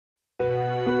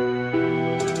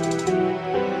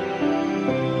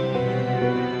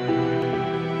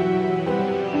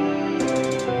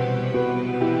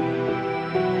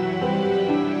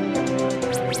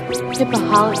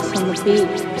Sipaholics on the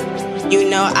beat. You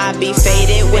know I be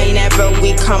faded whenever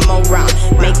we come around,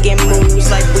 making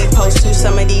moves like we supposed to.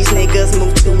 Some of these niggas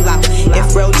move too loud.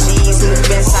 If real G's move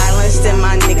in silence, then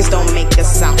my niggas don't make a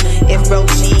sound. If real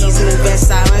G's move in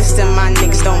silence, then my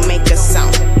niggas don't make a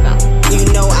sound. You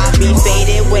know I be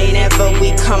faded whenever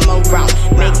we come around,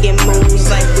 making moves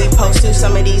like we supposed to.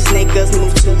 Some of these niggas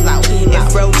move too loud.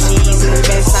 If real G's move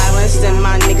in silence, then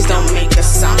my niggas don't make a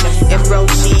sound. If real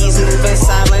G's move in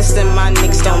silence, then my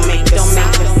niggas don't make a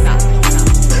sound.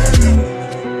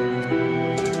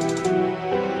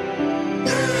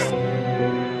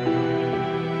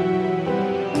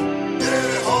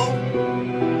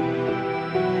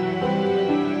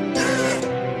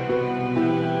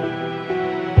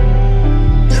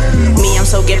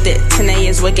 So gifted, Tené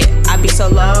is wicked. I be so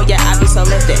low, yeah, I be so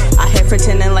lifted. I hear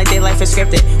pretending like their life is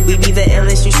scripted. We be the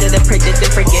illest, you should've predicted,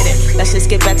 forget it. Let's just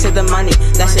get back to the money,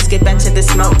 let's just get back to the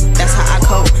smoke. That's how I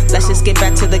cope, let's just get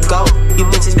back to the goal. You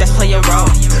bitches best play your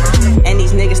role. And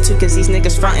these niggas too, cause these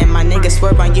niggas frontin'. My niggas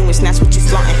swerve on you and snatch what you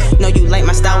flauntin'. Know you like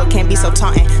my style, it can't be so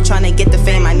taunting. Tryna get the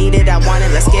fame, I need it, I want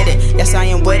it, let's get it. Yes, I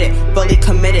am with it, fully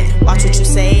committed. Watch what you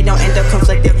say, don't end up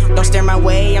conflicted. Don't stare my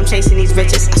way, I'm chasing these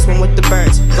riches. I swim with the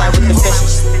birds, fly with the fishes.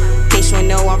 Case you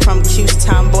know I'm from Q's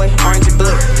town, boy, orange and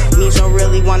blue. Means you don't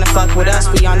really wanna fuck with us,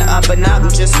 we on the up and up, I'm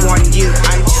just warning you.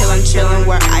 I'm chillin'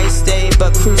 where I stay,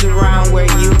 but cruise around where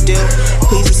you do.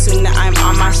 Please assume that I'm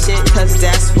on my shit, cause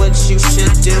that's what you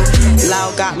should do.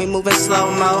 Loud got me moving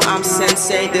slow-mo, I'm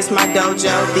sensei, this my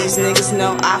dojo. These niggas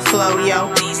know I flow,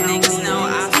 yo. These niggas know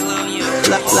I flow, yo.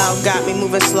 Loud got me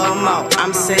moving slow-mo,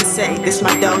 I'm sensei, this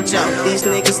my dojo. These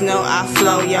niggas know I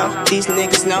flow, yo. These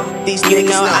niggas know, you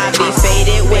know I be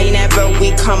faded whenever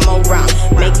we come around,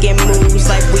 making moves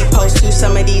like we supposed to.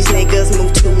 Some of these niggas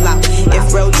move too loud.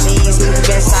 If real G's move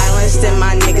in silence, then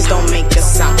my niggas don't make a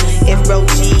sound. If real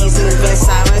G's move in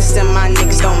silence, then my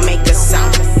niggas don't make a